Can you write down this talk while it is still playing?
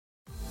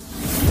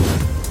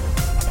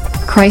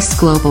Christ's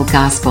global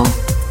gospel.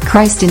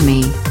 Christ in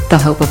me, the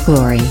hope of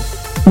glory.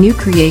 New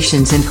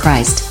creations in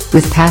Christ,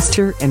 with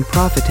Pastor and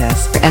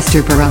Prophetess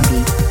Esther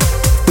Birungi.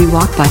 We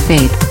walk by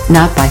faith,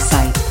 not by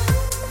sight.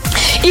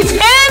 If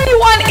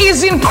anyone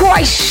is in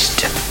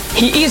Christ,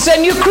 he is a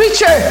new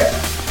creature.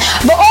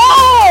 The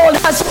old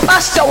has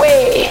passed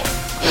away.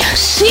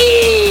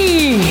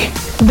 See,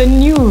 the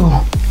new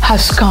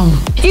has come.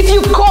 If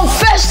you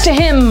confess to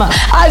him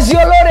as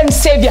your Lord and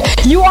Savior,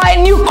 you are a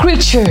new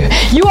creature.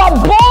 You are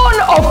born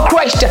of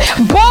Christ,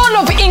 born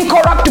of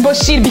incorruptible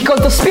seed, because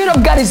the Spirit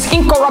of God is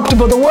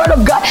incorruptible. The Word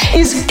of God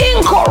is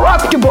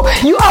incorruptible.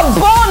 You are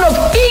born of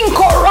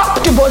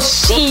incorruptible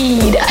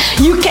seed.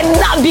 You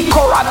cannot be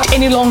corrupt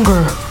any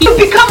longer. You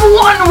become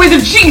one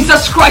with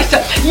Jesus Christ.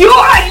 Your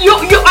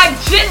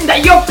agenda,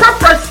 your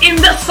purpose in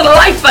this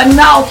life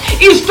now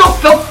is to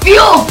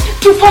fulfill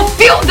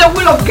the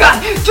will of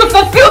God, to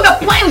fulfill the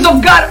plans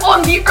of God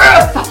on the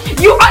earth.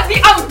 You are the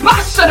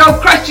ambassador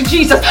of Christ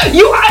Jesus.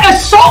 You are a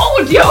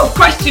soldier of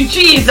Christ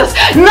Jesus.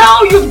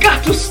 Now you've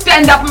got to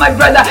stand up, my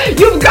brother.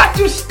 You've got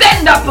to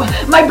stand up,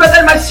 my brother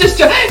and my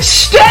sister.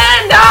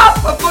 Stand up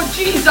for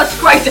Jesus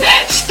Christ.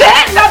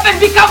 Stand up and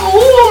become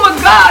whom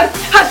God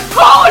has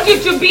called you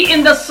to be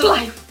in this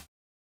life.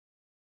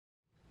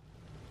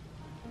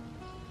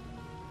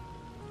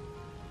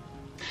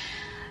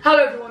 Hello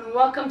everyone,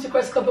 welcome to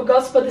Christ's Global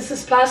Gospel. This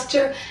is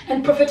Pastor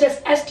and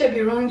Prophetess Esther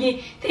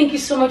Birungi. Thank you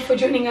so much for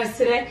joining us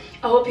today.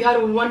 I hope you had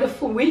a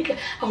wonderful week.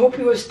 I hope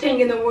you were staying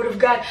in the Word of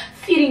God,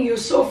 feeding your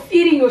soul,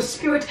 feeding your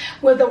spirit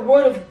with the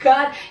Word of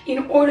God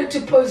in order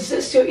to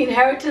possess your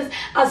inheritance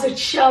as a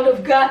child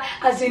of God,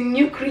 as a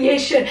new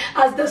creation,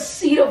 as the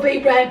seed of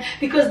Abraham,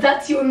 because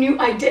that's your new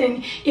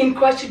identity in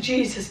Christ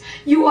Jesus.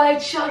 You are a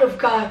child of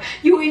God.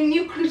 You are a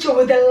new creature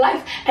with the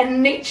life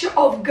and nature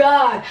of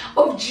God,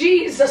 of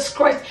Jesus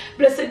Christ.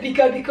 Blessed be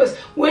God, because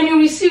when you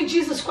receive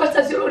Jesus Christ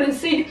as your Lord and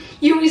Savior,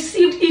 you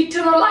received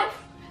eternal life.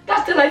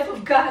 That's the life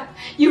of God.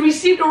 You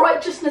received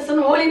righteousness and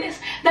holiness.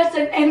 That's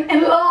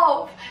and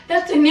love.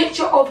 That's the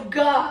nature of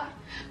God.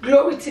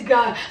 Glory to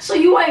God. So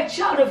you are a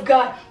child of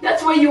God.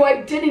 That's where your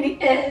identity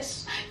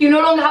is. You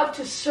no longer have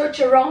to search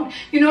around.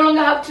 You no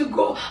longer have to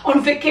go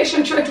on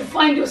vacation trying to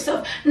find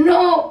yourself.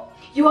 No.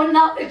 You are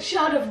now a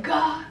child of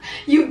God.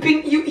 You've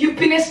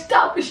been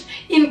established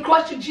in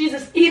Christ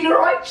Jesus in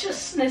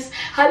righteousness.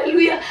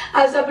 Hallelujah.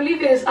 As I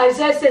believe it is,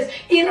 Isaiah says,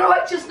 in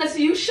righteousness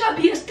you shall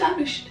be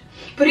established.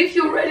 But if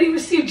you already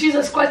receive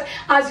Jesus Christ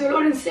as your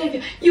Lord and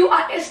Savior, you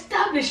are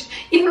established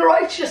in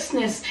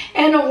righteousness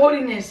and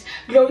holiness.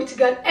 Glory to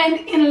God.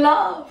 And in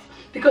love.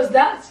 Because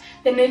that's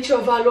the nature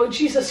of our Lord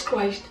Jesus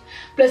Christ.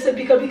 Blessed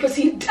be God, because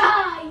He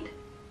died.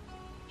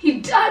 He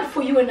died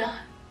for you and I.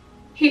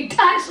 He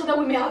died so that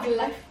we may have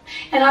life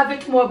and have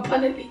it more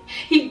abundantly.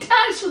 He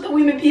died so that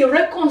we may be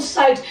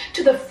reconciled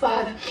to the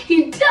Father.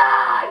 He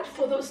died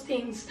for those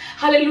things.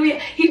 Hallelujah.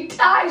 He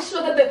died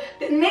so that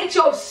the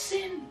nature of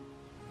sin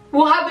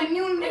will have a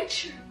new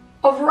nature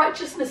of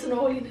righteousness and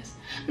holiness.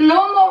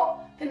 No more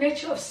the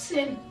nature of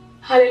sin.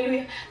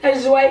 Hallelujah. That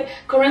is why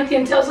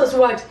Corinthians tells us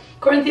what?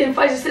 Corinthians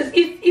 5 says,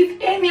 if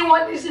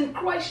anyone is in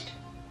Christ,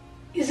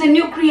 is a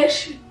new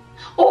creation.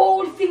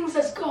 All things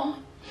has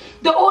gone.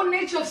 The old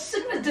nature of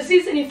sickness,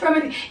 disease, and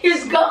infirmity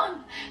is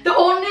gone. The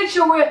old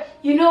nature where,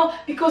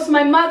 because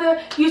my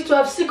mother used to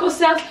have sickle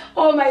cells,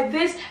 or my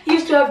this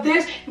used to have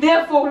this,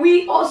 therefore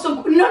we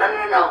also...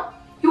 No.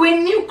 You're a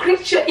new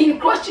creature in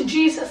Christ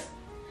Jesus.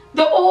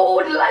 The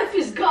old life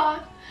is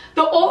gone.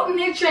 The old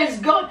nature is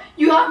gone.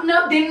 You have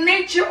now the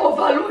nature of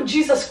our Lord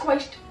Jesus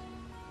Christ.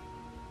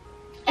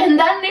 And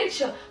that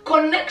nature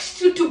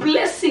connects you to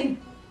blessing.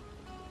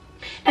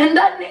 And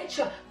that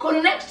nature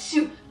connects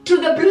you to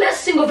the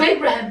blessing of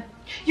Abraham.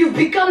 You've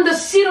become the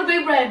seed of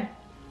Abraham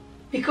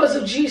because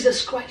of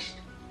Jesus Christ.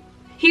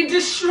 He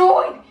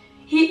destroyed,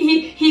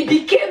 he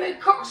became a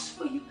curse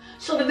for you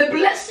so that the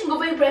blessing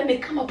of Abraham may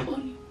come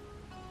upon you.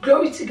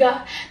 Glory to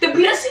God. The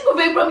blessing of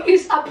Abraham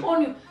is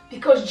upon you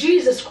because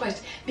Jesus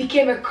Christ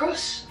became a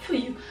curse for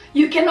you.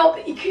 You can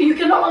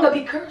no longer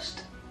be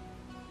cursed.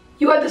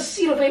 You are the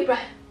seed of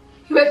Abraham.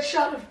 You are a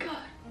child of God.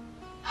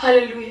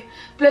 Hallelujah.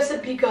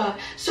 Blessed be God.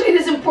 So it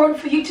is important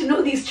for you to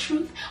know these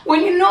truths.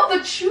 When you know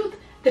the truth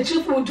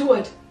will do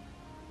it.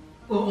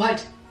 Well,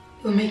 what?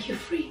 It will make you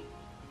free.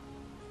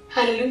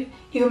 Hallelujah.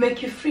 It will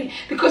make you free.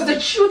 Because the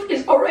truth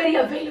is already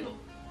available.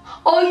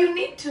 All you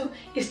need to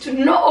is to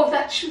know of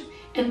that truth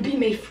and be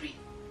made free.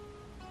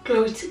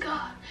 Glory to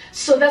God.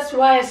 So that's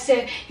why I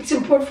said it's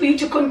important for you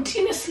to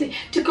continue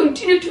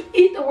to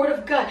eat the Word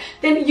of God.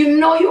 Then you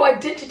know your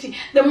identity.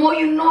 The more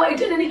you know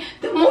identity,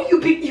 the more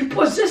you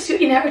possess your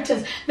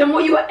inheritance. The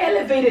more you are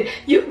elevated.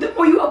 The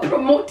more you are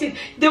promoted.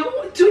 The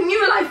more to a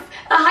new life,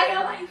 a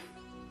higher life.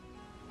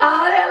 A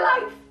higher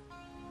life.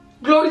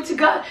 Glory to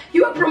God.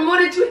 You are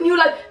promoted to a new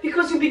life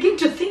because you begin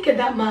to think in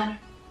that manner.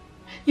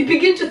 You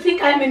begin to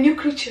think I am a new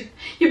creature.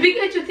 You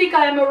begin to think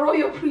I am a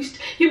royal priest.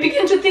 You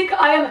begin to think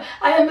I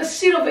am a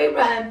seed of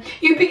Abraham.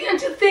 You begin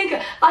to think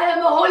I am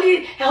a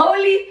holy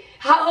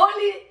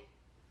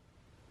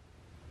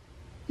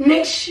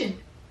nation.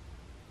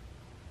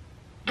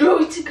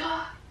 Glory to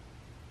God.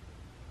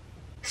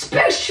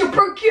 special,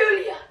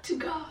 peculiar to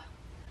God.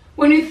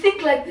 When you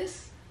think like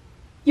this,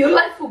 your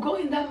life will go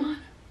in that manner.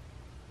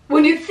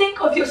 When you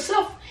think of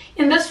yourself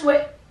in this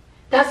way,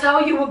 that's how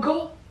you will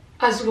go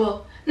as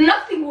well.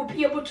 Nothing will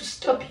be able to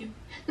stop you.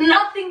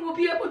 Nothing will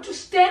be able to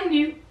stand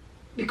you,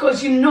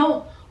 because you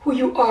know who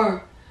you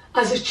are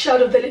as a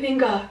child of the living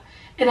God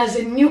and as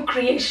a new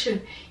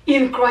creation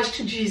in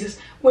Christ Jesus,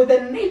 with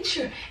the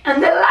nature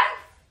and the life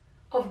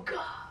of God.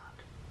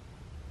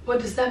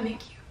 What does that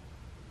make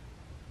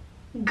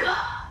you?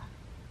 God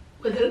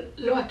with a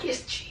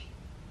lowercase g.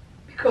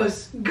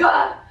 Because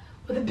God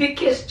with a big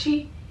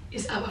G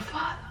is our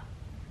Father.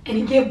 And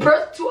He gave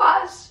birth to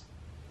us.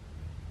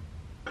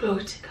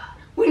 Glory to God.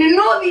 When you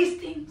know these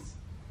things,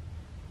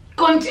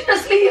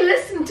 continuously you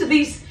listen to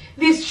these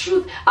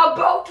truths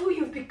about who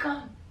you've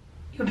become.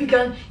 You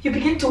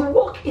begin to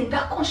walk in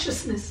that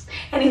consciousness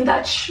and in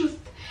that truth.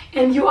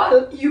 And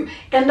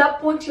at that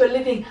point you're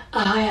living a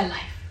higher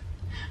life.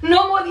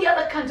 No more the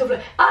other kinds of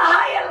life. A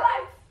higher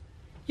life.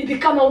 You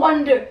become a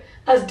wonder.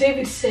 As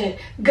David said,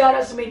 God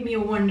has made me a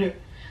wonder.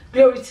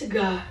 Glory to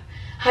God.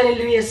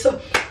 Hallelujah. So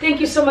thank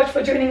you so much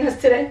for joining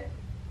us today.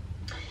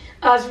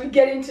 As we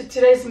get into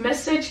today's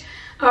message,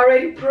 I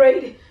already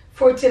prayed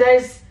for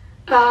today's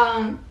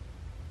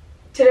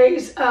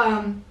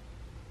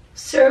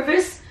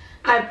service.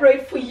 I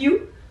prayed for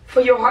you,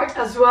 for your heart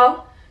as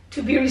well,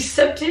 to be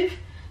receptive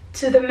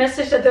to the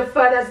message that the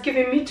Father has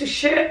given me to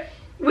share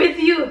with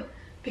you,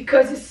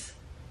 because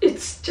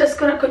it's just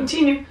going to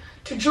continue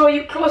to draw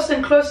you closer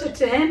and closer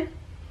to Him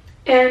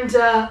and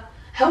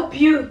help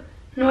you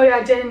know your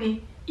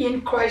identity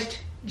in Christ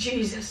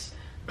Jesus.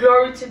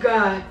 Glory to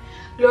God.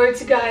 Glory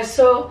to God.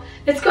 So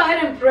let's go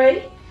ahead and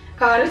pray.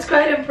 Let's go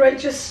ahead and pray.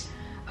 Just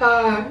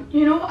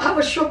have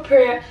a short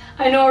prayer.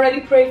 I know I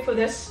already prayed for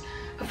this,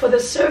 for the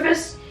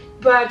service,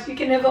 but you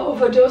can never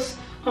overdose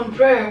on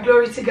prayer.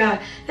 Glory to God.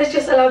 Let's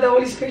just allow the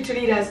Holy Spirit to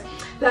lead us.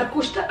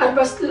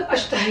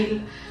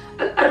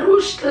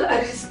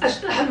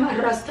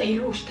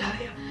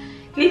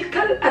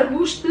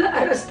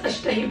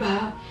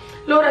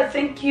 Lord, I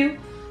thank you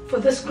for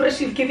this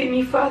grace you've given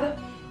me, Father,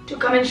 to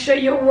come and share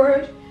your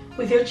word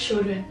with your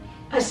children.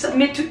 I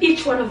submit to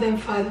each one of them,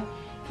 Father,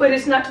 for it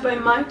is not by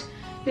might,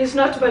 it is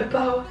not by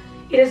power,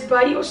 it is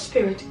by your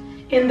Spirit.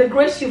 In the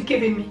grace you've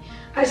given me,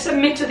 I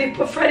submit to the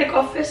prophetic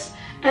office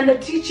and the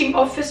teaching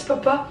office,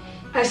 Papa.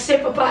 I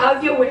say, Papa,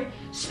 have your way.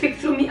 Speak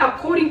through me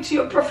according to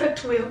your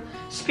perfect will.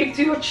 Speak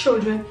to your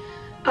children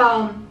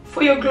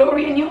for your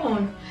glory and your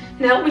honor.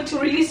 And help me to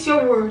release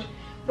your word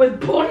with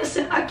boldness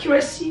and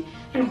accuracy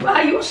and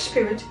by your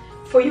Spirit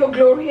for your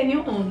glory and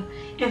your honor.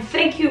 And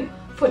thank you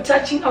for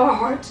touching our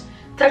hearts,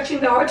 touching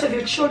the hearts of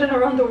your children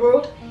around the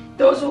world.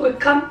 Those who will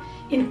come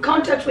in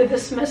contact with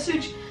this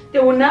message, they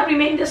will not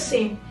remain the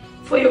same,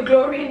 for your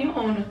glory and your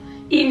honor.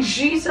 In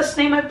Jesus'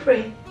 name I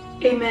pray.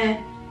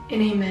 Amen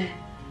and amen.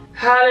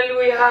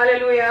 Hallelujah,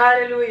 hallelujah,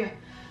 hallelujah.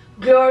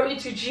 Glory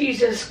to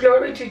Jesus,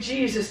 glory to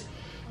Jesus.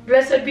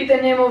 Blessed be the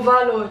name of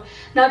our Lord.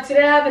 Now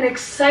today I have an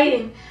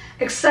exciting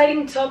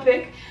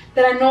topic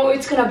that I know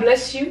it's going to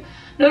bless you.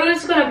 Not only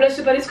it's going to bless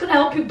you, but it's going to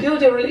help you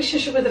build a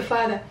relationship with the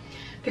Father.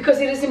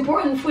 Because it is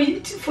important for you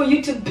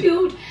to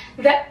build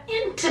that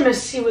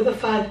intimacy with the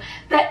Father,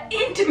 that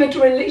intimate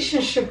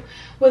relationship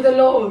with the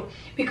Lord.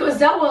 Because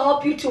that will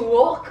help you to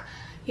walk,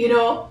 in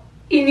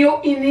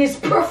His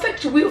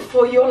perfect will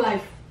for your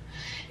life.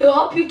 It will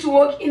help you to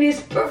walk in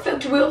His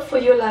perfect will for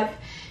your life.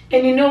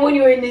 And when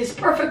you're in His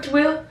perfect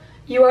will,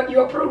 you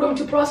are programmed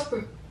to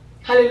prosper.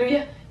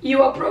 Hallelujah.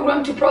 You are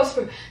programmed to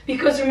prosper.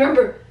 Because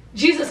remember,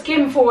 Jesus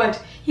came for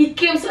what? He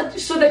came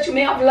so that you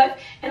may have life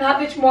and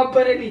have it more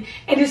abundantly.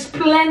 And His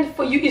plan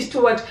for you is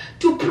to what?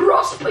 To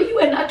prosper you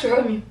and not to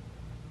harm you.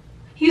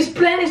 His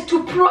plan is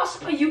to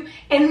prosper you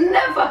and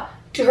never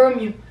to harm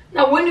you.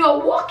 Now when you are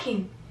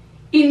walking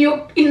in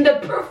the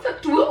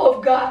perfect will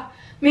of God,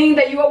 meaning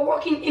that you are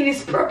walking in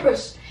His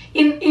purpose,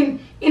 in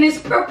His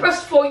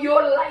purpose for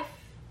your life.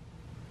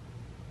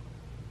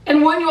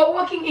 And when you are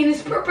walking in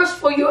His purpose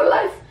for your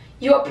life,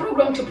 you are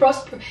programmed to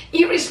prosper.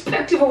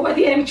 Irrespective of what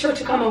the enemy tried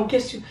to come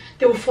against you,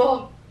 they will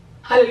fall.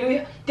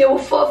 Hallelujah. They will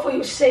fall for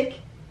your sake.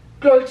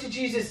 Glory to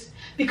Jesus.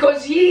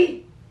 Because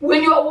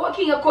when you are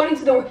walking according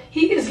to the word,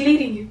 He is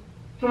leading you.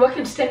 And what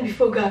can stand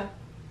before God?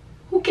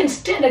 Who can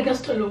stand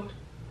against the Lord?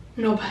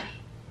 Nobody.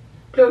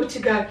 Glory to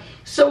God.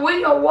 So when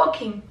you are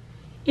walking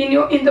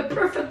in the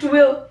perfect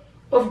will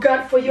of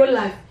God for your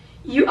life,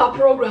 you are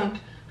programmed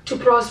to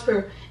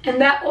prosper.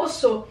 And that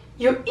also,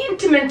 your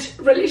intimate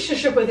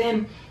relationship with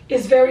Him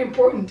is very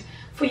important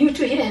for you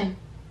to hear Him.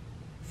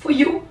 For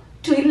you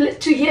to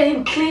hear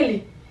Him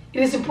clearly,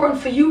 it is important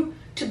for you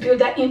to build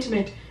that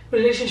intimate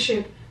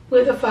relationship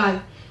with the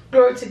Father.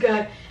 Glory to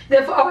God.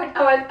 Therefore,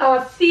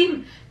 our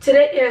theme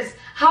today is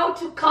how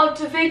to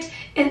cultivate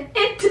an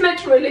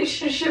intimate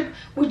relationship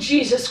with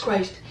Jesus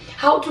Christ.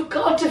 How to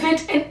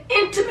cultivate an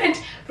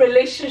intimate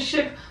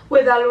relationship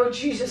with our Lord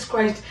Jesus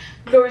Christ.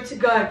 Glory to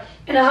God.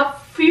 And I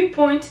have 3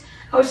 points.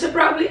 I would say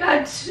probably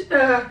add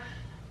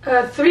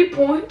 3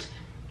 points,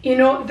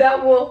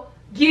 that will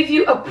give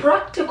you a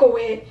practical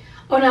way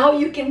on how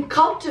you can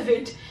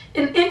cultivate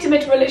an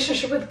intimate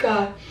relationship with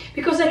God.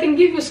 Because I can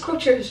give you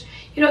scriptures,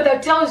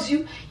 that tells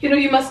you,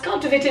 you must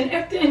cultivate an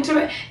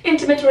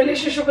intimate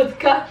relationship with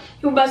God.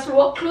 You must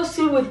walk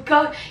closely with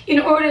God in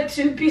order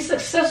to be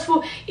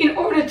successful, in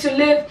order to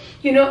live,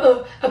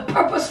 a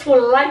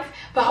purposeful life.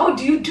 But how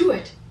do you do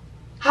it?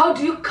 How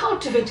do you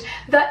cultivate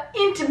that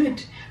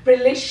intimate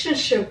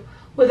relationship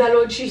with our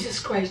Lord Jesus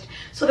Christ?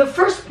 So the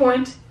first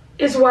point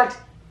is what?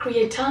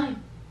 Create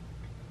time.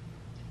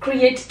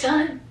 Create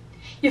time.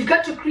 You've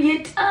got to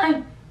create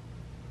time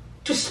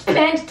to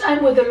spend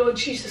time with the Lord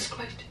Jesus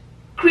Christ.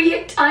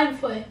 Create time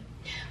for Him.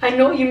 I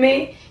know you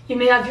may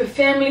have your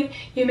family,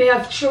 you may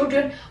have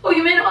children, or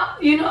you may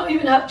not,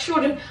 even have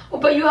children,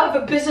 but you have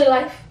a busy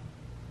life.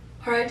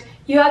 All right,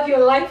 you have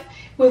your life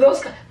with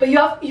those, but you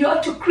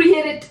have to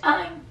create a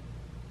time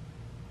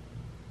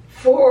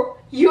for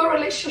your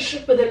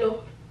relationship with the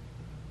Lord.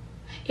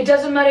 It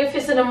doesn't matter if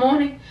it's in the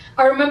morning.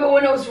 I remember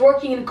when I was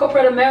working in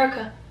corporate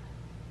America,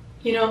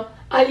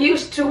 I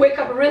used to wake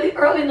up really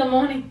early in the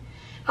morning.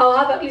 I'll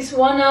have at least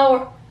 1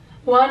 hour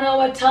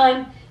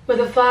time with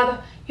the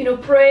Father,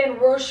 pray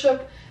and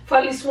worship for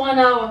at least 1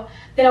 hour.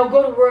 Then I'll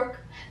go to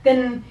work.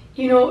 Then,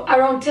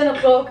 around 10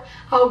 o'clock,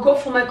 I'll go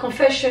for my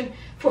confession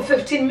for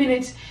 15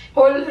 minutes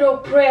or a little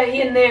prayer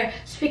here and there,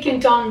 speak in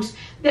tongues.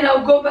 Then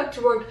I'll go back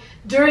to work.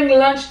 During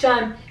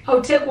lunchtime,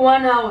 I'll take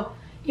 1 hour,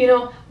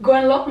 go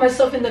and lock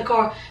myself in the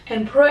car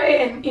and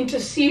pray and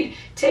intercede,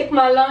 take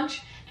my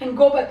lunch and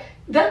go back.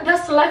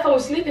 That's the life I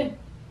was living,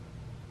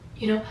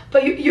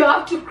 But you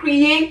have to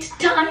create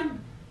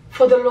time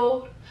for the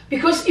Lord.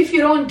 Because if you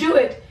don't do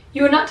it,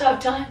 you will not have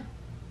time.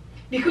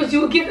 Because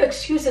you will give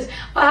excuses.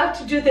 I have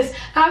to do this.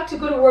 I have to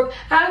go to work.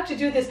 I have to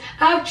do this.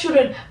 I have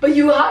children. But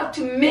you have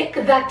to make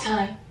that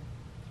time.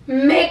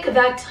 Make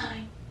that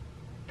time.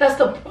 That's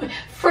the point.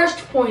 First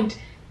point.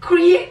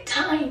 Create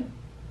time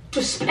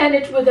to spend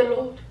it with the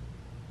Lord.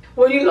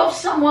 When you love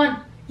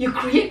someone, you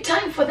create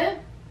time for them.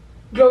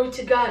 Glory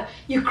to God.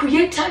 You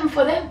create time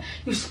for them.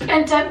 You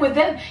spend time with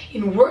them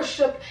in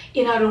worship,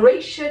 in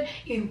adoration,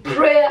 in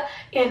prayer,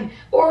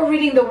 or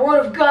reading the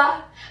Word of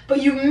God.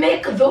 But you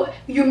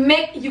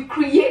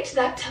create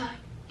that time.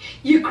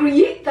 You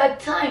create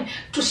that time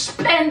to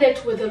spend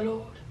it with the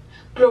Lord.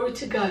 Glory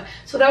to God.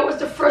 So that was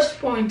the first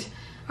point.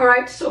 All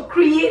right. So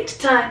create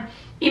time.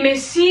 It may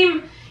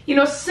seem,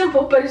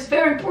 simple, but it's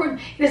very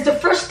important. It is the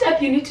first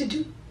step you need to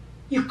do.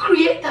 You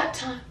create that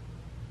time.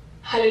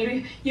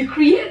 Hallelujah. You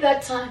create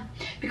that time.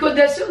 Because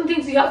there are certain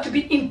things you have to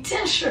be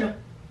intentional.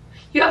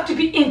 You have to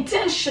be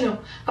intentional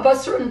about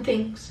certain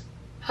things.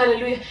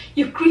 Hallelujah.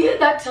 You create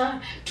that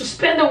time to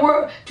spend the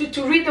word,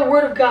 to read the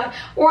Word of God,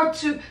 or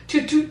to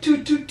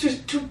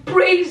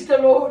praise the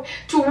Lord,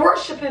 to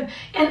worship Him.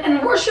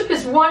 And worship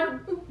is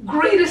one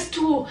greatest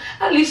tool,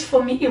 at least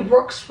for me. It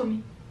works for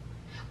me.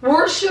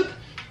 Worship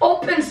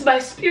opens my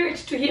spirit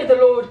to hear the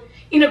Lord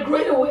in a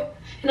greater way.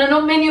 And I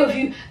know many of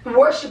you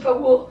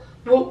worshiper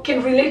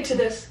can relate to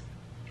this.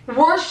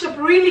 Worship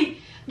really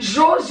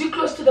draws you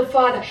close to the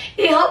Father.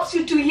 It helps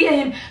you to hear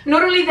Him.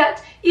 Not only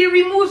that, it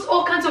removes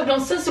all kinds of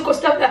nonsensical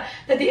stuff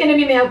that the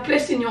enemy may have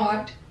placed in your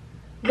heart.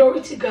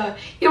 Glory to God.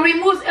 It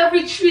removes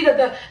every tree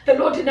that the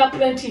Lord did not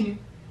plant in you,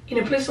 in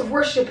a place of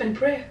worship and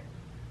prayer.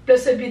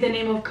 Blessed be the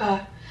name of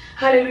God.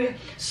 Hallelujah.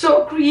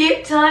 So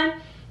create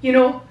time,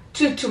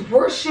 to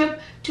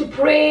worship, to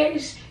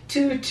praise,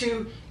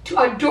 to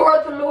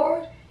adore the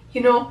Lord.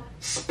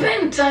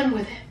 Spend time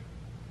with Him.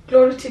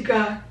 Glory to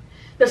God.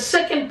 The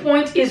second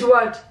point is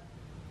what?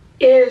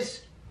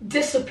 Is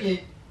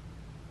discipline.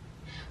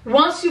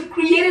 Once you've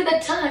created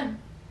that time,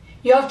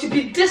 you have to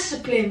be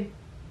disciplined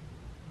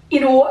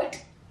in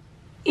what?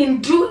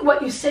 In doing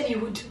what you said you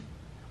would do.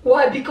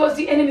 Why? Because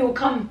the enemy will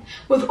come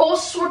with all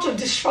sorts of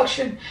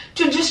destruction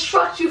to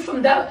distract you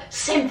from that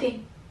same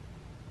thing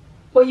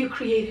what you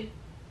created.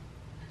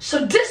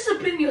 So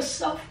discipline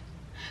yourself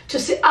to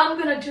say,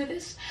 I'm going to do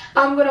this.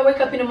 I'm going to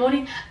wake up in the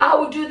morning. I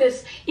will do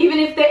this. Even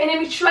if the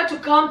enemy tries to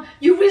come,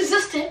 you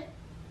resist him.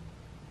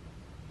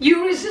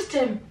 You resist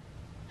him.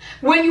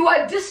 When you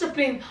are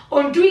disciplined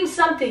on doing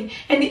something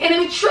and the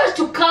enemy tries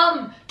to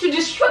come to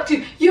distract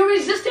you, you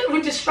resist him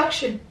with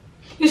distraction.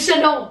 You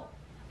say, no,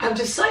 I've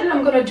decided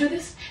I'm going to do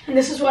this and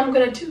this is what I'm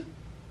going to do.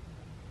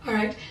 All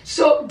right.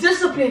 So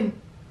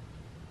discipline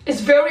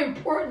is very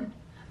important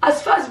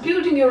as far as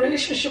building your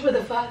relationship with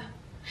the Father.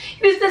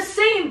 It is the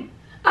same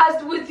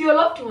as with your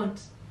loved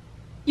ones.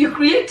 You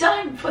create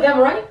time for them,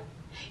 right?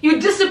 You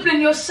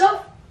discipline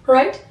yourself,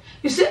 right?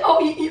 You say,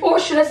 or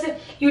should I say,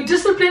 you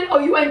discipline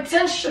or you are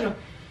intentional.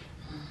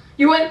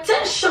 You are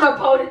intentional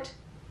about it.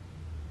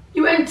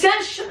 You are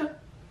intentional,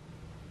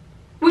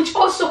 which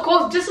also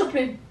calls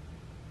discipline.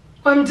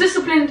 I'm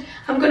disciplined.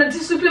 I'm going to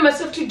discipline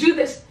myself to do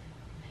this.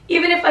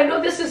 Even if I know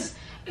this is,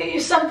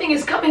 something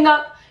is coming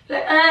up,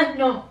 like,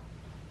 no.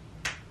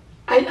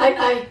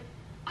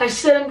 I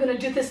said I'm going to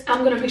do this. I'm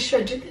going to make sure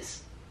I do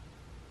this.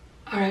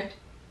 All right.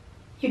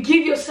 You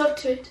give yourself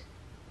to it.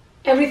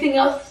 Everything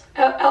else,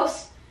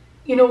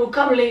 will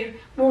come later.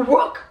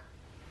 We'll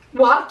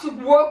have to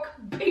work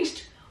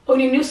based on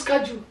your new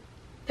schedule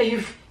that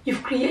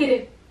you've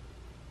created.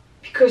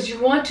 because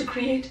you want to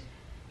create,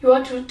 you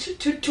want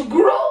to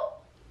grow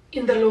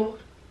in the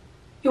Lord.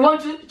 You want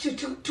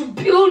to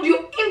build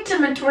your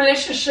intimate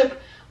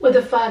relationship with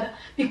the Father,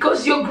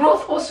 because your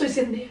growth also is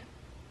in there.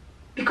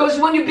 Because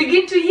when you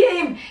begin to hear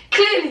Him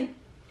clearly,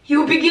 He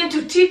will begin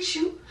to teach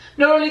you,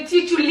 not only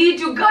teach you, lead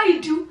you,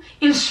 guide you,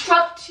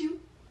 instruct you.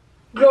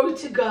 Glory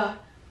to God.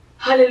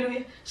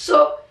 Hallelujah.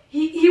 So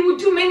He will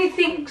do many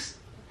things.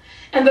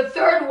 And the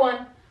third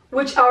one,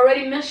 which I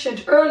already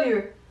mentioned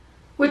earlier,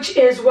 which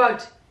is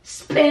what?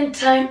 Spend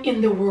time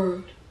in the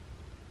Word.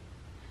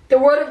 The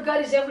Word of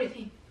God is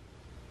everything.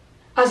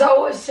 As I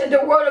always said,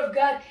 the Word of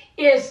God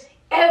is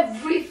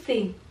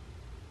everything.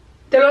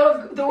 The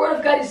Word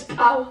of God is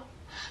power.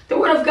 The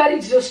Word of God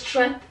is your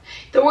strength.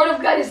 The Word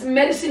of God is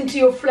medicine to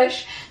your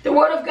flesh. The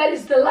Word of God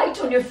is the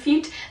light on your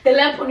feet, the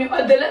lamp on your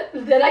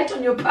the light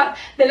on your path,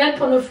 the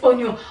lamp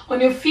on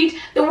your feet.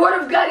 The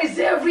Word of God is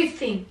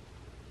everything.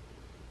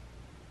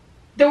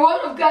 The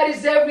Word of God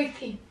is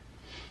everything.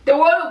 The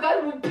Word of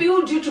God will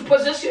build you to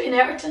possess your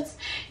inheritance.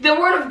 The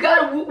Word of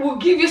God will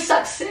give you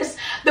success.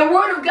 The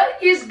Word of God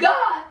is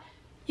God.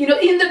 You know,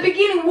 in the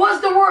beginning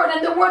was the Word,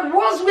 and the Word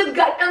was with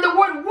God, and the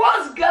Word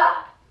was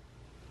God.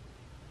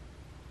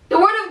 The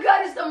Word of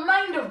God is the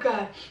mind of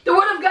God. The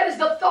Word of God is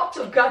the thoughts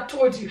of God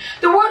towards you.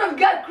 The Word of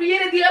God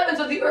created the heavens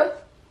of the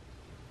earth.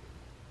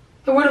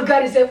 The Word of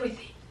God is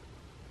everything.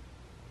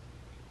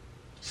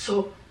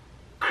 So,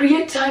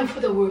 create time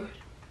for the Word.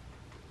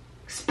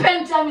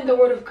 Spend time in the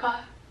Word of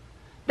God.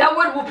 That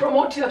Word will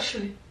promote you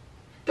actually.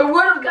 The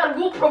Word of God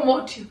will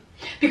promote you.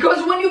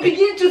 Because when you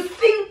begin to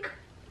think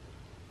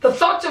the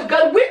thoughts of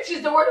God, which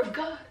is the Word of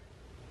God,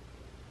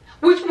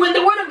 when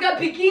the Word of God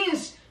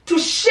begins to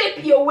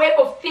shape your way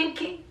of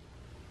thinking,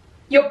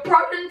 your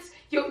patterns,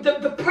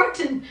 the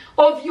pattern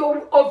of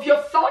your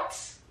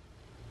thoughts,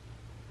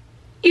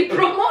 it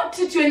promotes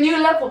you to a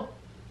new level,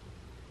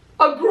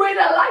 a greater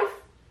life,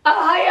 a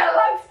higher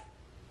life,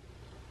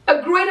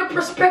 a greater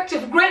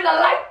perspective, greater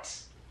light.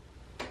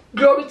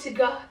 Glory to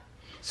God.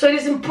 So it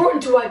is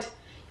important to what?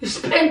 You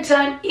spend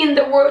time in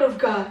the Word of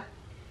God.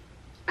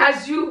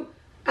 As you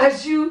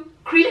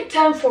create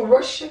time for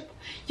worship,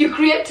 you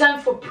create time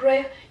for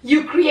prayer,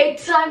 you create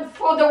time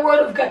for the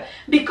Word of God.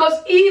 Because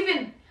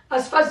even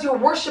as far as your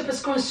worship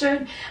is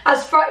concerned,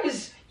 as far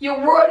as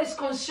your word is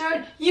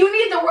concerned, you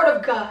need the Word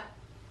of God.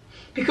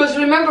 Because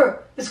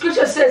remember, the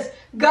scripture says,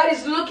 God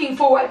is looking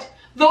for what?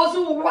 Those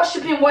who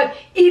worship Him what?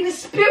 In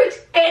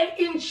spirit and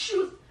in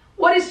truth.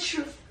 What is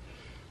truth?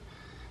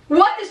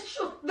 What is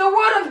truth? The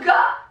Word of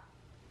God.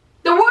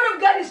 The Word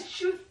of God is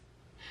truth.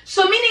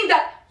 So meaning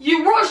that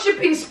you worship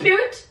in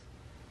spirit.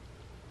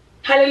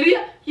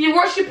 Hallelujah. You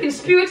worship in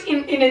spirit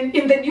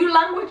in the new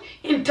language,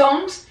 in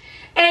tongues.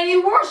 And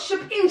you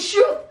worship in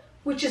truth,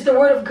 which is the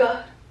Word of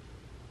God.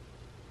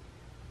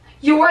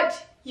 You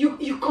what?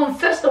 You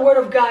confess the Word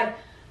of God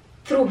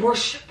through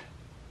worship.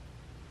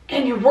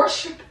 And you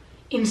worship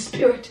in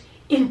spirit,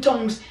 in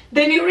tongues.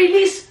 Then you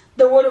release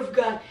the Word of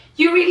God.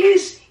 You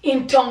release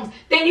in tongues.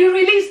 Then you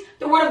release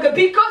the Word of God.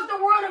 Because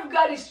the Word of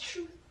God is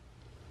truth.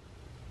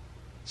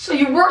 So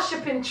you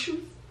worship in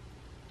truth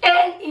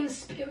and in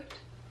spirit.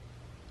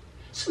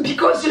 So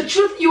because the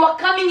truth, you are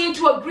coming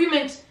into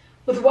agreement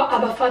with what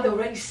Abba Father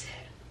already said.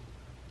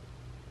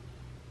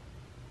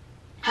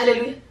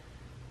 Hallelujah.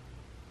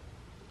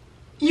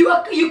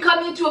 You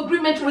come into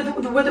agreement with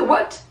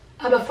what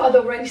Abba Father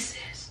already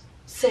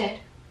said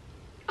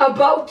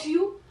about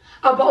you,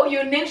 about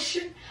your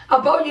nation,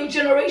 about your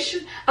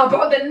generation,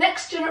 about the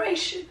next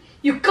generation.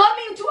 You come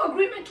into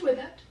agreement with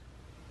that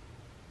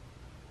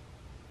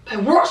by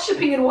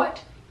worshiping in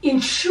what? In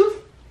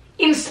truth,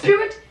 in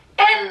spirit,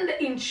 and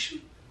in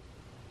truth.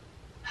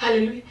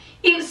 Hallelujah.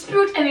 In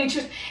spirit and in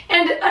truth.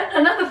 And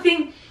another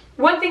thing,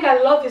 one thing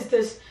I love is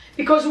this.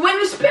 Because when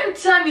you spend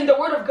time in the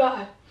Word of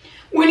God,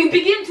 when you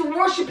begin to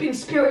worship in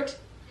spirit,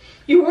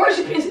 you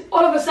worship in,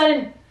 all of a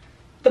sudden,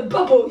 the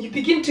bubble, you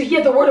begin to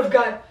hear the Word of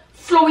God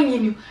flowing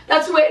in you.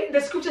 That's where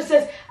the scripture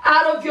says,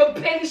 out of your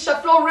belly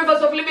shall flow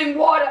rivers of living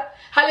water.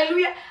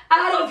 Hallelujah.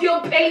 Out of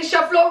your belly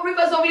shall flow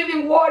rivers of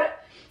living water.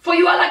 For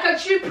you are like a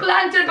tree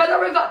planted by the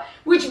river,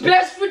 which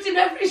bears fruit in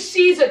every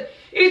season.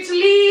 Its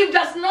leaf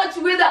does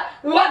not wither.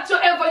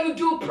 Whatsoever you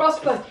do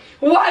prospers.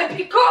 Why?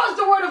 Because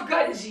the Word of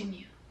God is in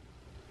you.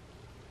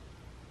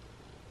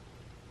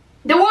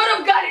 The Word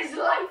of God is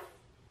life.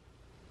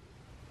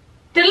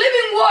 The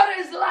living water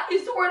is life,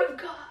 is the Word of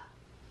God.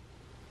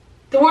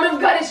 The Word of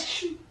God is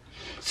true.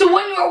 So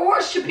when you are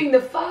worshiping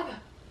the Father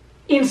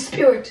in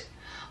spirit,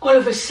 all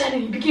of a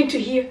sudden you begin to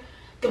hear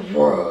the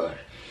Word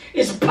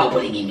is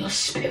bubbling in your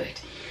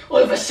spirit. All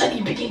of a sudden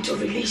you begin to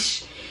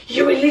release.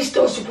 You release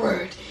those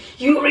words.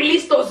 You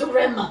release those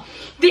rhema.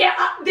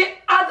 At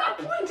that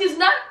point is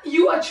not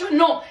you are true.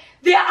 No,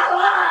 they are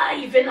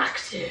alive and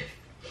active.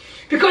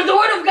 Because the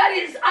Word of God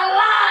is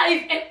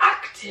alive and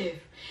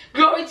active.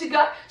 Glory to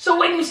God. So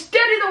when you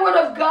study the Word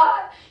of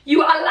God,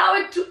 you allow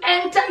it to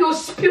enter your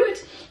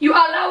spirit. You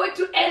allow it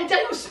to enter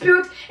your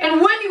spirit. And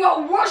when you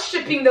are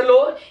worshiping the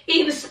Lord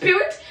in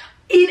spirit,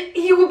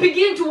 He will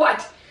begin to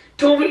what?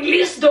 to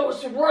release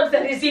those words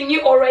that is in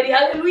you already.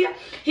 Hallelujah.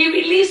 He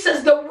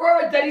releases the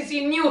word that is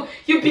in you.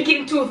 You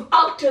begin to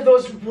alter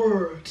those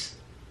words.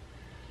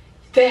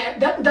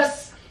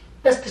 That's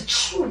the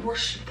true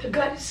worship that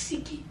God is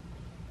seeking.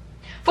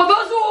 For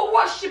those who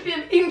worship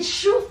Him in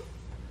truth,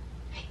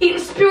 in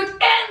spirit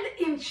and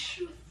in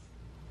truth.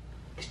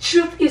 The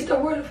truth is the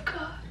word of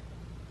God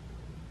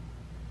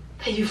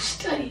that you've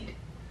studied,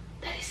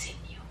 that is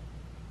in you.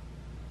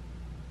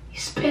 You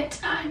spend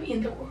time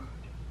in the word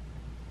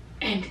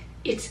and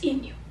it's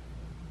in you.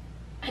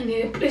 And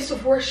in a place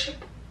of worship,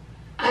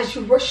 as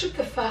you worship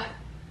the Father,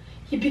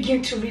 you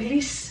begin to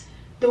release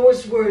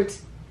those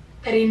words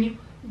that are in you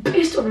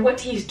based on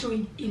what He is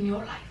doing in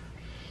your life.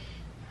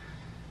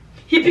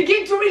 He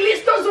begins to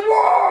release those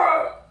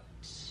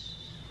words.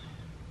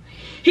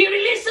 He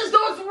releases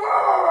those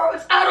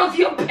words out of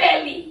your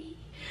belly.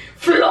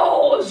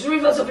 Flows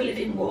rivers of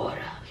living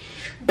water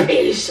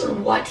based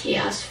on what He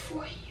has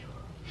for you.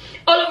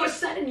 All of a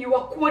sudden you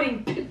are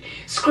quoting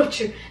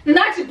scripture,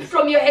 not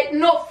from your head,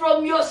 no,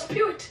 from your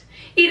spirit.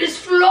 It is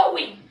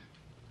flowing.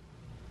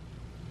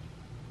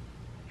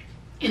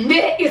 And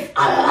there is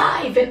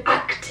alive and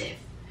active.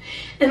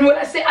 And when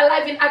I say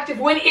alive and active,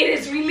 when it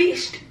is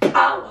released,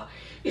 power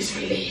is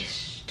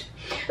released.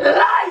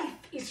 Life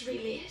is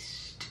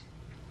released.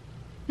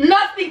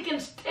 Nothing can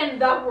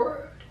stand that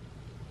word.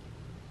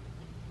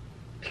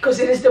 Because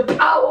it is the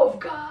power of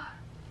God.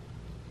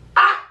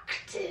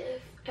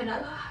 Active and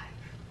alive.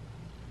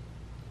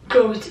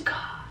 Glory to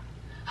God.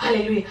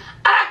 Hallelujah.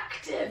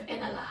 Active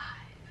and alive.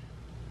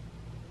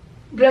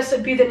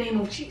 Blessed be the name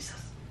of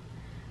Jesus.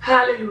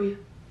 Hallelujah.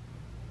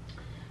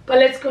 But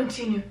let's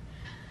continue.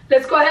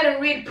 Let's go ahead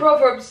and read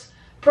Proverbs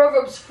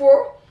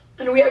 4,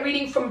 and we are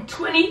reading from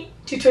 20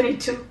 to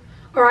 22.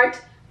 All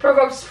right?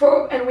 Proverbs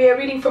 4, and we are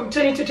reading from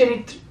 20 to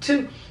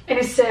 22, and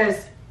it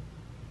says,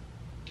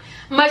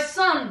 My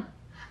son,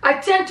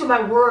 attend to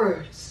my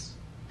words.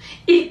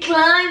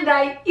 Incline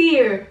thy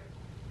ear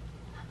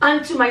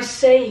unto my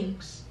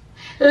sayings.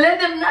 Let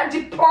them not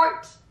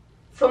depart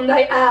from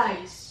thy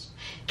eyes.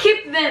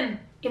 Keep them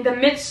in the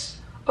midst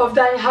of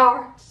thy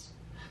heart,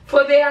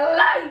 for they are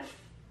life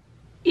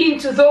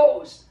into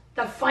those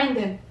that find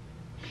them,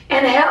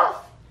 and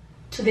health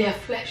to their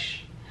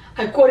flesh.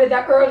 I quoted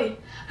that early.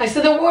 I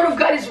said the word of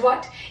God is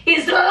what?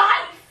 Is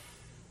life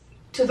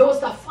to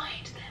those that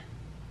find them.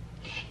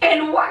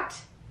 And what?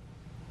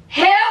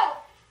 Health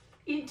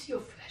into your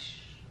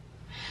flesh.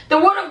 The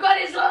word of God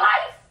is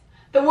life.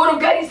 The word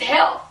of God is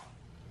health.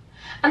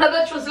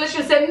 Another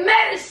translation said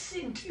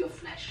medicine to your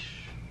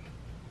flesh.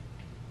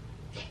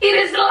 It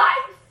is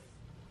life.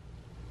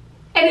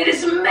 And it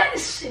is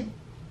medicine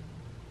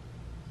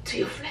to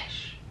your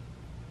flesh.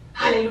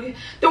 Hallelujah.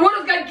 The word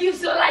of God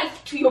gives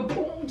life to your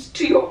bones,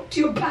 to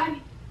your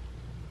body.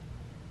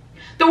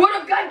 The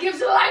word of God gives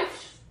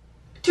life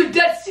to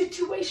that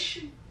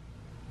situation.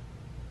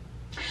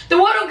 The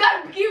word of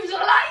God gives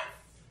life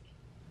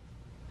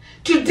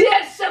to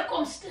dead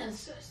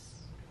circumstances.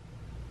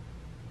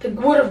 The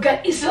word of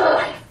God is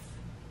life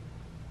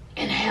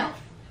and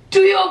health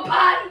to your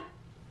body,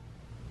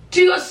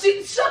 to your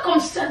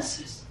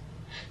circumstances,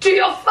 to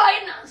your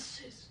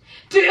finances,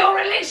 to your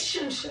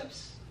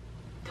relationships.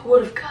 The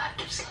word of God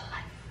gives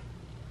life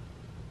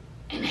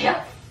and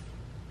health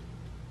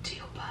to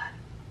your body.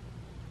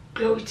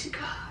 Glory to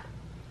God.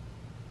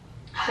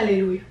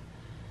 Hallelujah.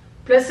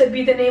 Blessed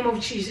be the name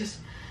of Jesus.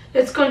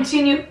 Let's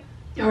continue.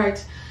 All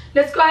right.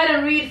 Let's go ahead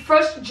and read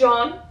 1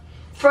 John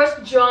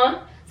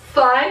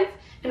 5,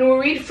 and we'll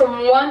read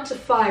from 1 to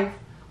 5.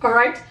 All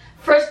right.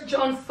 1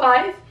 John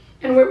 5,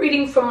 and we're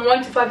reading from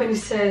 1 to 5, and it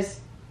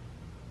says,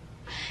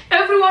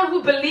 Everyone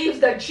who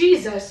believes that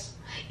Jesus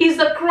is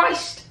the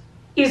Christ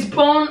is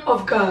born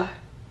of God.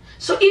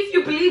 So if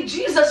you believe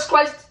Jesus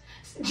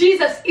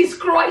is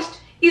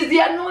Christ, is the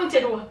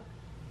anointed one,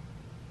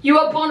 you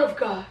are born of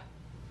God.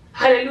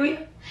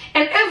 Hallelujah.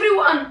 And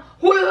everyone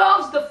who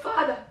loves the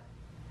Father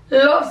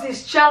loves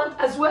his child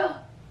as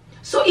well.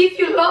 So if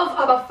you love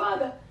our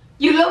Father,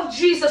 you love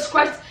Jesus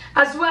Christ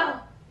as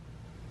well.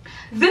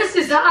 This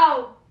is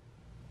how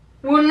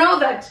we'll know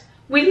that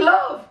we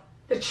love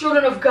the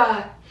children of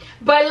God,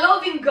 by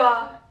loving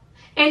God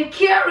and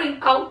carrying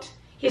out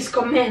His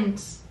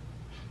commands.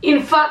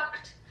 In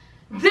fact,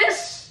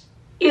 this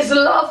is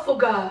love for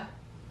God.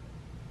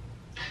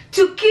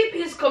 To keep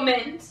His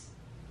commands,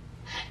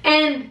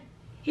 and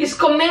His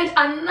commands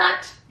are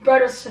not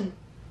burdensome.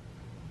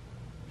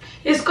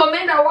 His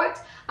commands are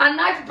what? Are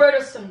not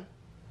burdensome.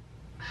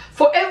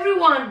 For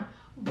everyone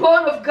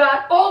born of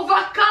God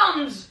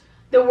overcomes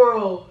the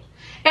world.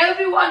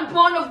 Everyone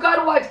born of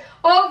God what?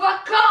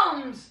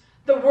 Overcomes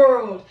the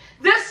world.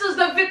 This is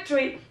the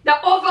victory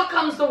that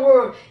overcomes the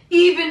world,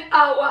 even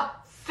our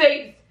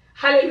faith.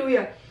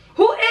 Hallelujah.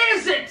 Who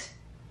is it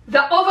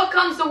that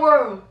overcomes the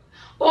world?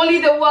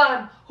 Only the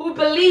one who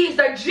believes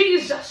that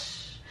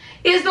Jesus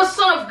is the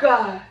Son of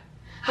God.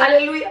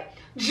 Hallelujah.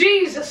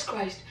 Jesus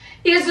Christ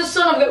is the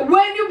Son of God.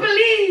 When you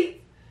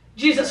believe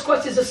Jesus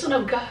Christ is the Son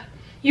of God,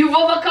 you've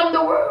overcome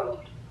the world.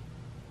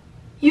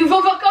 You've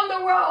overcome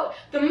the world.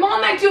 The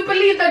moment you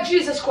believe that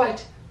Jesus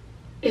Christ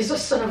is the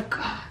Son of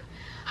God.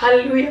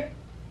 Hallelujah.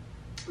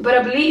 But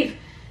I believe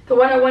the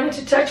one I wanted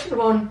to touch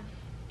on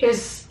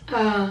is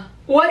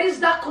what is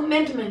that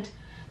commandment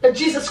that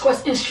Jesus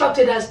Christ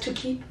instructed us to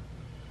keep?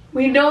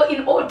 We know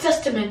in Old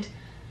Testament,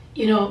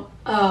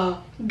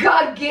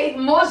 God gave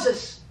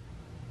Moses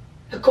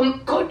the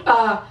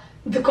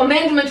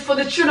commandment for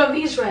the children of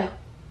Israel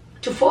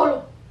to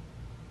follow,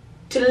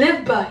 to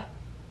live by,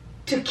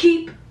 to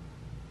keep.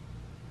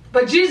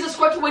 But Jesus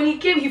Christ, when he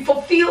came, he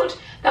fulfilled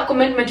that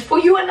commandment for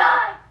you and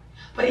I.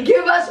 But he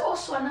gave us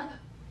also another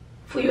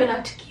for you and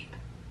I to keep.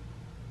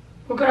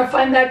 We're going to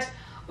find that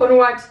on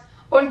what?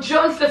 On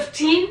John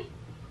 15,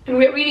 and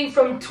we're reading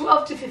from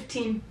 12 to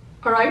 15.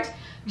 All right?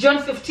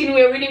 John 15,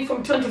 we're reading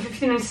from 12 to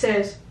 15, it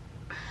says,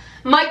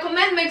 "My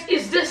commandment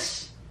is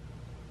this: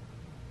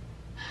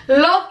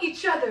 love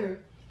each other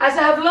as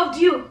I have loved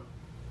you."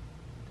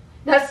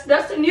 That's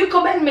the new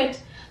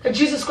commandment that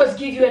Jesus Christ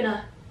gave you and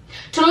I.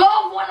 To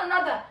love one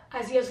another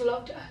as he has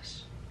loved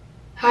us.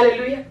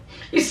 Hallelujah.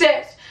 He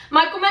says,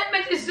 "My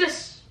commandment is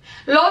this: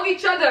 love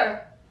each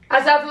other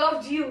as I've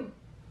loved you.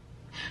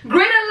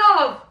 Greater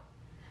love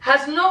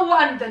has no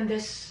one than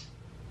this,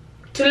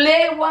 to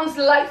lay one's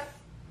life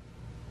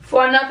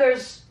for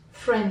another's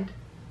friend."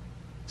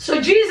 So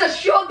Jesus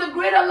showed the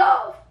greater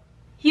love.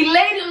 He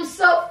laid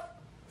himself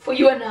for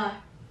you and I.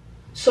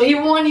 So he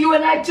wants you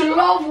and I to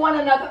love one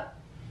another,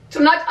 to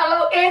not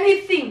allow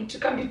anything to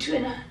come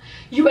between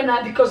you and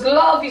I, because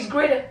love is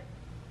greater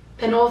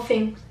than all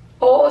things,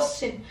 all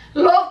sin.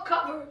 Love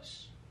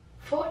covers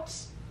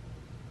faults.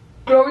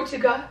 Glory to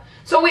God.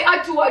 So we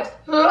are to what?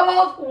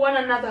 Love one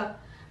another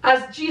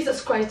as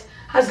Jesus Christ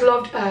has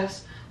loved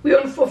us. We're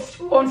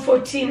on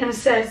 14, and it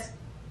says,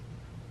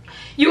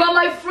 "You are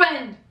my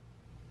friend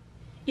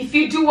if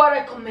you do what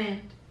I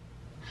command.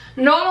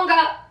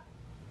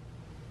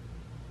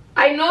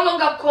 I no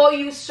longer call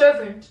you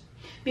servant,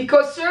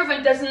 because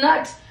servant does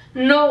not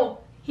know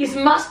his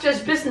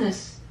master's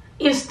business.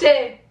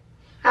 Instead,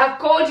 I have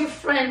called you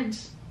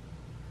friends,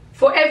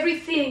 for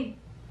everything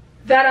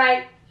that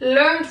I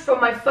learned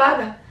from my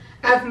Father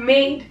I have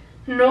made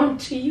known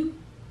to you."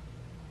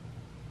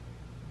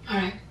 All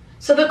right.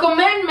 So the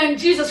commandment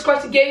Jesus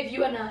Christ gave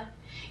you and I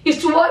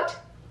is to what?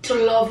 To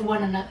love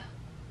one another.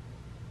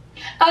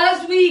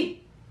 As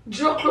we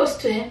draw close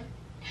to him,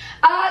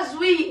 as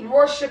we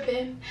worship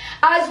him,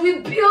 as we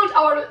build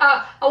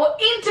our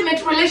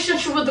intimate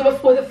relationship with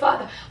the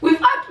Father,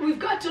 we've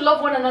got to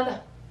love one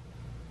another.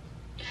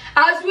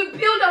 As we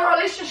build our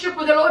relationship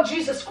with the Lord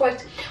Jesus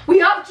Christ, we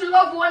have to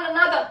love one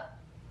another.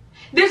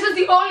 This is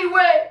the only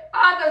way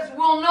others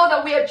will know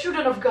that we are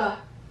children of God.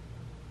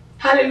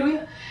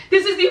 Hallelujah.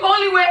 This is the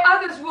only way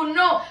others will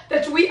know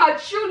that we are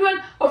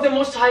children of the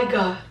Most High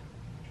God.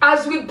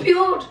 As we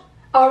build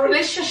our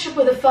relationship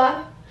with the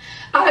Father,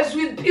 as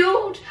we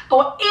build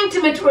our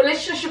intimate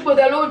relationship with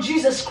the Lord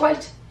Jesus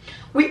Christ,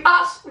 we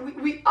ought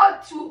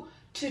to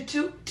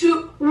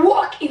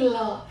walk in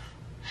love,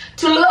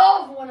 to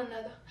love one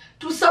another,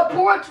 to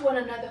support one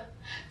another,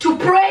 to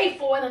pray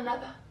for one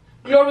another.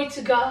 Glory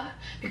to God.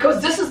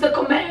 Because this is the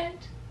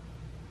command.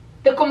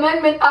 The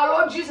commandment our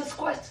Lord Jesus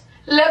Christ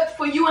left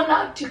for you and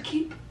I to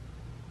keep.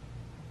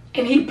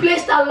 And he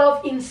placed our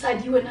love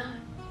inside you and I.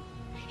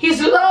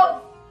 His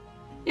love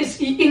is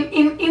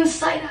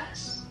inside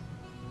us.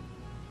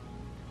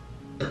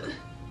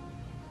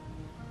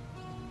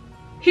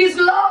 His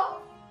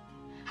love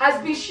has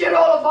been shed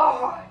all of our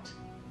heart.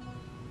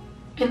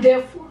 And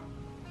therefore,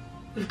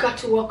 we've got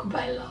to walk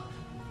by love.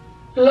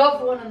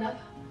 Love one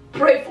another.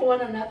 Pray for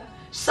one another.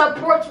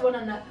 Support one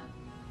another.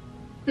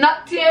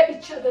 Not tear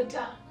each other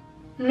down.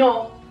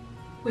 No,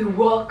 we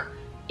walk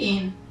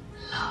in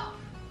love.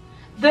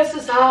 This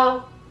is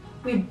how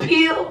we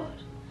build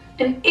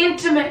an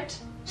intimate,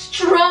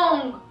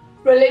 strong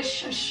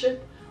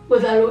relationship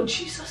with our Lord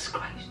Jesus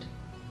Christ.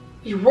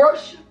 We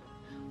worship.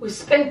 We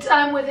spend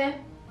time with him.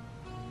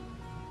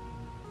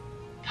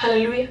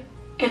 Hallelujah.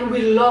 And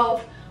we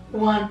love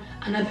one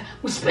another.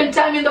 We spend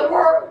time in the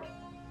Word.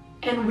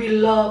 And we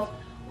love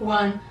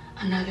one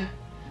another.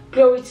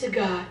 Glory to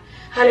God.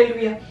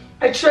 Hallelujah.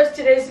 I trust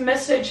today's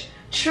message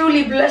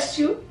truly blessed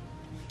you,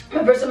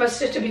 my brother and my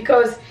sister,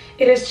 because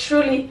it is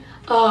truly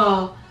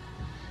a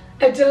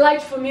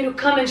delight for me to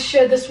come and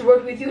share this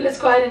word with you. Let's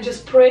go ahead and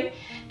just pray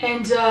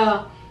and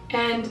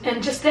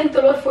just thank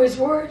the Lord for his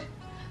word,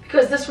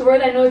 because this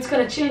word, I know it's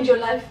going to change your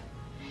life.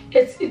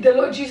 It's the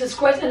Lord Jesus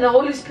Christ and the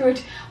Holy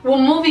Spirit will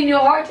move in your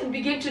heart and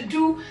begin to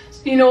do,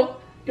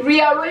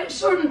 rearrange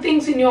certain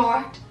things in your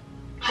heart.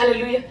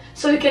 Hallelujah.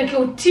 So you can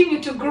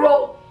continue to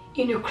grow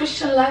in your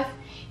Christian life,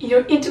 in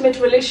your intimate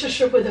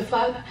relationship with the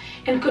Father,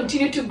 and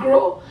continue to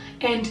grow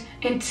and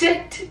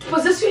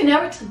possess your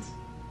inheritance.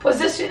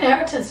 Possess your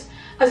inheritance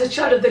as a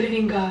child of the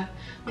living God.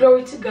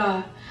 Glory to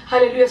God.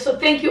 Hallelujah. So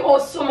thank you all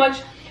so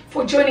much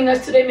for joining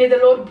us today. May the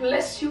Lord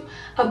bless you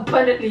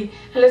abundantly.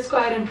 And let's go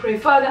ahead and pray.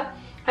 Father,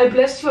 I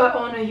bless you, I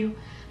honor you,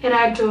 and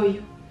I adore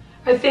you.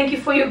 I thank you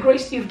for your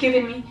grace you've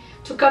given me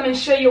to come and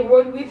share your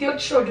word with your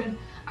children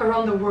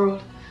around the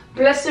world.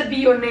 Blessed be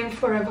your name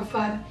forever,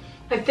 Father.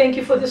 I thank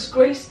you for this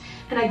grace,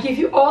 and I give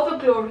you all the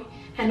glory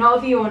and all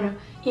the honor.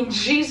 In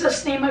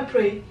Jesus' name I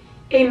pray.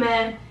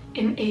 Amen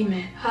and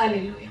amen.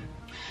 Hallelujah.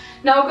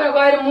 Now we're going to go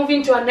ahead and move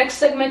into our next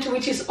segment,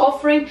 which is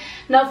offering.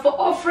 Now for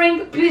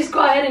offering, please go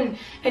ahead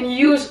and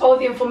use all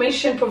the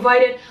information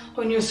provided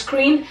on your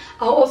screen.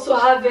 I'll also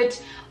have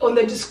it on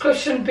the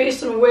description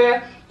based on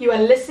where you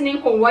are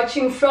listening or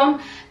watching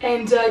from,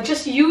 and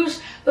just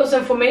use those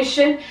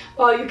information.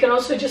 You can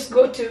also just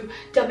go to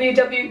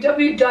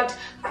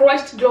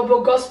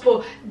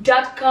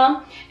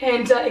www.christglobalgospel.com,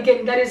 and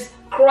again, that is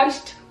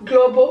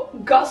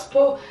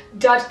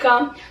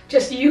christglobalgospel.com.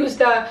 Just use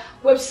the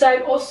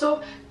website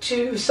also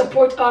to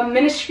support our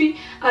ministry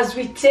as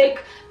we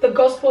take the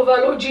gospel of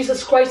our Lord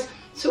Jesus Christ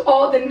to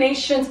all the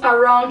nations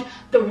around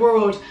the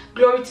world.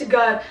 Glory to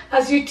God.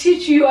 As you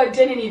teach, your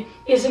identity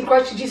is in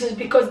Christ Jesus,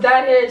 because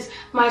that is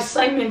my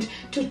assignment,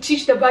 to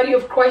teach the body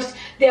of Christ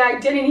their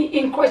identity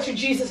in Christ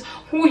Jesus,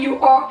 who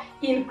you are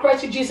in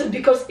Christ Jesus,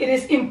 because it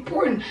is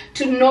important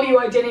to know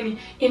your identity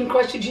in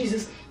Christ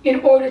Jesus in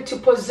order to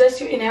possess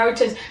your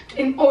inheritance,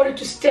 in order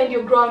to stand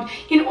your ground,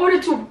 in order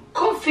to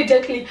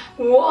confidently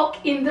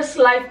walk in this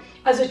life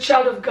as a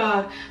child of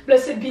God.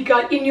 Blessed be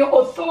God, in your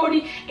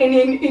authority and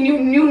in your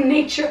new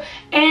nature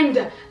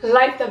and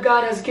life that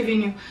God has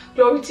given you.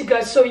 Glory to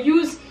God. So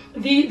use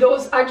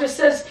those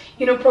addresses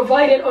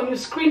provided on your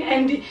screen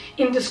and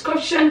in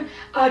description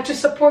to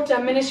support our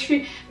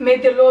ministry. May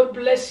the Lord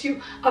bless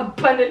you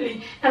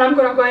abundantly. And I'm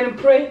going to go ahead and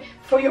pray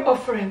for your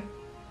offering.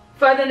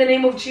 Father, in the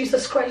name of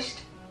Jesus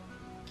Christ,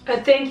 I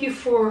thank you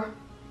for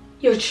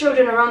your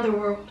children around the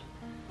world,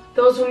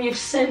 those whom you've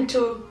sent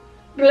to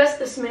bless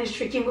this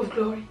ministry, King of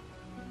Glory.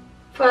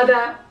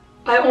 Father,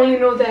 I only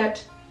know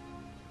that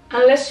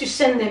unless you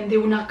send them, they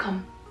will not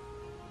come.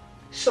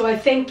 So I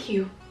thank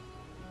you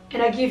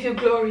and I give you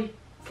glory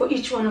for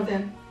each one of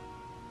them.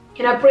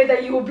 And I pray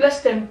that you will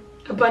bless them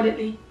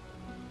abundantly.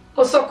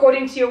 Also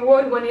according to your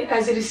word,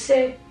 as it is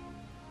said,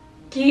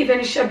 give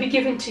and it shall be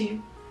given to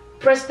you.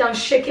 Pressed down,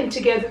 shaken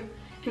together,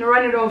 and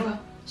run it over.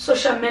 So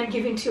shall men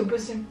give into your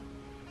bosom.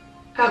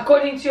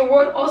 According to your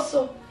word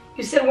also,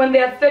 you said when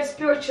they are fed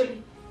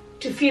spiritually,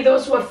 to feed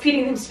those who are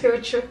feeding them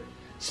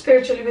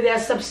spiritually with their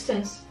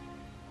substance.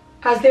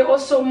 As they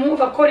also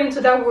move according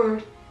to that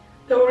word,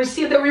 they will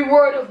receive the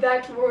reward of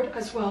that word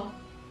as well.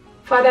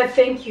 Father, I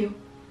thank you.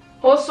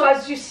 Also,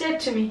 as you said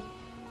to me,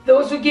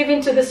 those who give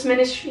into this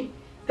ministry,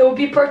 they will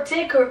be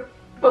partaker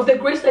of the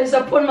grace that is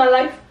upon my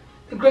life,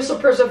 the grace of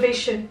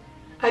preservation.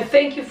 I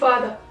thank you,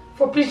 Father,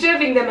 for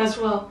preserving them as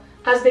well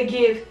as they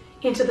give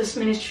into this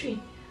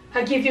ministry.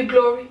 I give you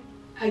glory,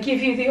 I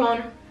give you the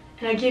honor,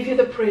 and I give you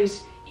the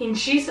praise. In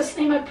Jesus'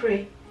 name I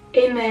pray.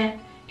 Amen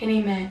and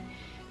amen.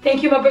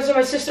 Thank you, my brothers and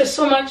my sisters,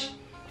 so much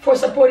for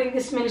supporting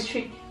this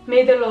ministry.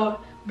 May the Lord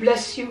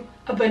bless you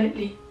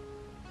abundantly.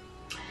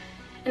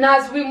 And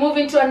as we move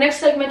into our next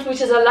segment,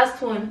 which is our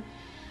last one,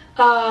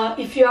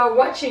 if you are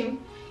watching,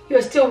 you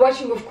are still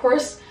watching, of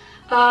course,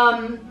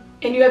 and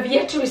you have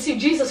yet to receive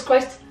Jesus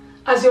Christ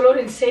as your Lord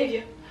and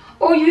Savior,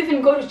 or you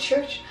even go to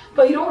church,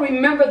 but you don't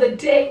remember the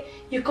day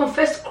you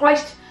confessed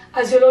Christ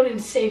as your Lord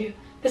and Savior,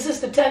 this is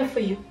the time for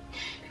you.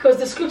 Because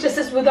the scripture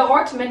says, with the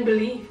heart men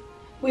believe,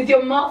 with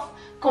your mouth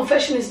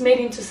confession is made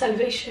into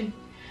salvation.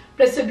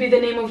 Blessed be the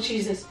name of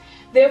Jesus.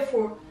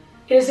 Therefore,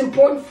 it is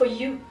important for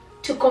you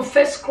to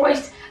confess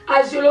Christ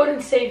as your Lord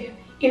and Savior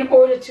in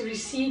order to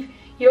receive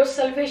your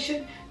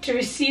salvation, to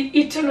receive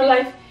eternal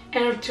life,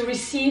 and to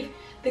receive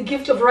the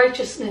gift of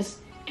righteousness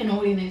and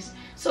holiness.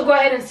 So go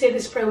ahead and say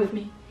this prayer with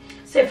me.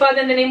 Say,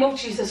 Father, in the name of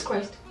Jesus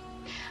Christ,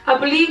 I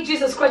believe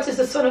Jesus Christ is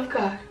the Son of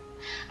God.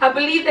 I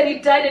believe that He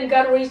died and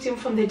God raised Him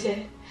from the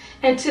dead.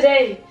 And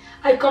today,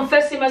 I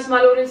confess Him as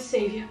my Lord and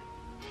Savior.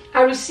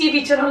 I receive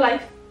eternal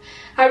life.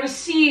 I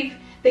receive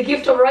the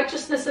gift of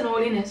righteousness and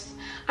holiness.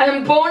 I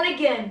am born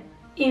again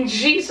in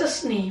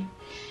Jesus' name.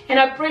 And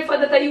I pray,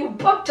 Father, that You will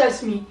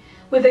baptize me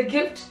with the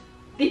gift,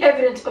 the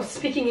evidence of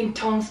speaking in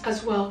tongues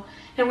as well,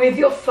 and with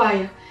Your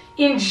fire.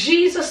 In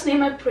Jesus'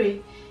 name I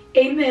pray.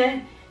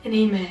 Amen and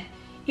amen.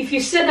 If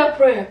you said that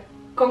prayer,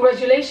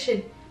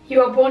 congratulations.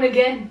 You are born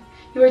again.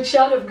 You are a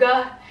child of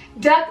God.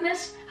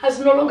 Darkness has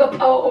no longer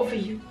power over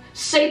you.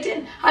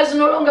 Satan has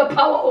no longer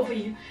power over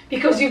you,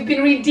 because you've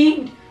been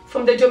redeemed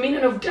from the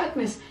dominion of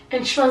darkness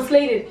and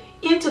translated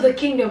into the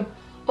kingdom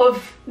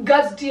of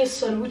God's dear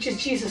Son, which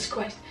is Jesus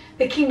Christ,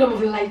 the kingdom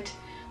of light.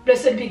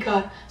 Blessed be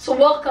God. So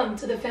welcome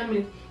to the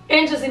family.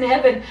 Angels in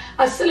heaven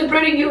are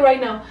celebrating you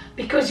right now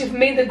because you've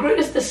made the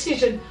greatest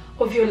decision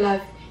of your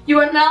life. You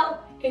are now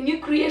a new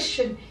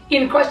creation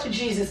in Christ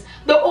Jesus.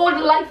 The old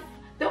life,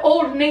 the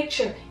old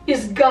nature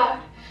is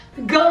gone.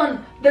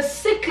 The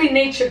sickly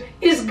nature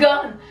is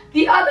gone.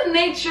 The other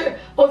nature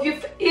of you,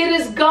 it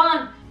is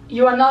gone.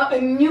 You are now a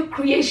new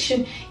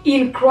creation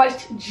in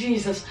Christ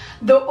Jesus.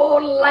 The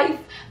old life,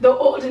 the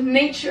old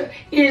nature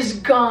is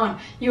gone.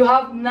 You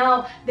have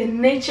now the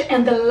nature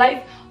and the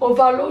life of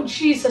our Lord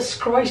Jesus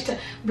Christ.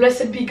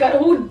 Blessed be God,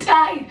 who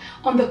died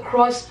on the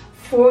cross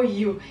for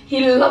you.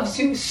 He loves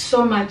you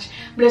so much.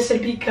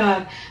 Blessed be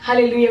God.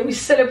 Hallelujah. We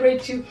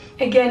celebrate you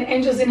again.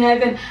 Angels in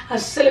heaven are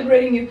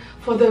celebrating you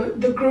for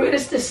the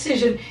greatest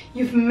decision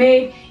you've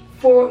made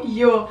for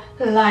your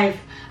life.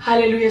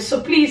 Hallelujah.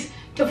 So please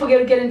don't forget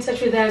to get in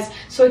touch with us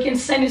so we can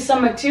send you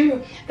some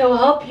material that will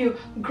help you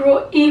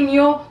grow in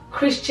your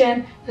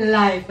Christian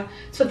life.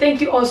 So thank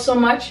you all so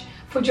much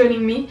for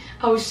joining me.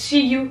 I will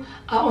see you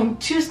on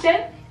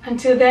Tuesday.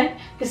 Until then,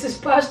 this is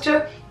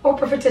Pastor or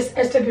Prophetess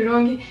Esther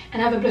Birungi,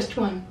 and have a blessed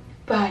one.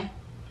 Bye.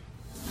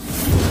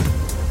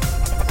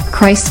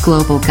 Christ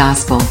Global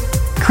Gospel.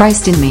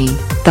 Christ in me,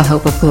 the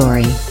hope of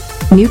glory.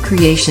 New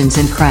creations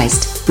in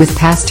Christ, with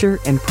Pastor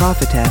and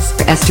Prophetess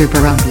Esther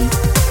Birungi.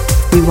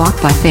 We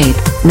walk by faith,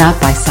 not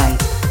by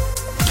sight.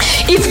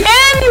 If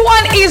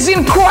anyone is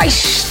in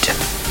Christ,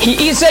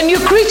 he is a new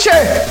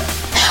creature.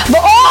 The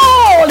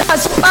old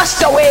has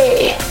passed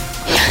away.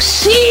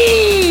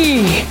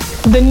 See,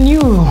 the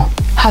new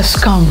has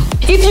come.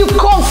 If you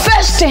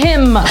confess to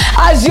him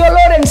as your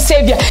Lord and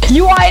Savior,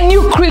 you are a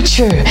new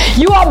creature.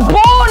 You are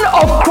born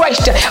of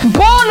Christ,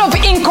 born of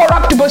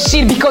incorruptible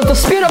seed, because the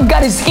Spirit of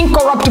God is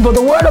incorruptible.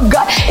 The Word of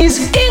God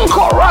is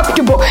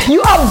incorruptible.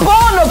 You are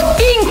born of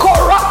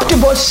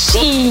incorruptible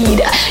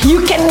seed.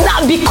 You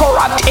cannot be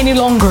corrupt any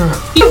longer.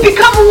 You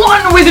become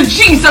one with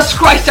Jesus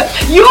Christ.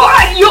 Your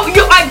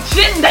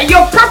agenda,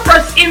 your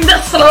purpose in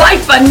this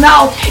life and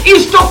now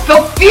is to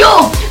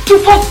fulfill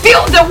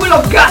the will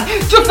of God,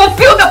 to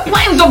fulfill the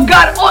plans of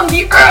God on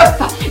the earth.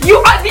 You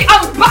are the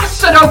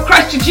ambassador of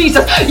Christ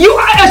Jesus. You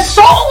are a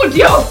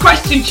soldier of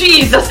Christ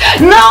Jesus.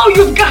 Now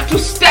you've got to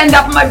stand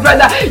up, my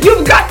brother.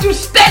 You've got to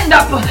stand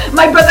up,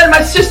 my brother and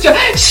my sister.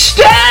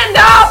 Stand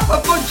up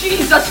for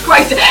Jesus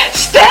Christ.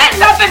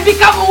 Stand up and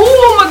become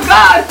whom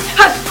God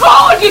has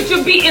called you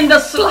to be in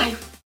this life.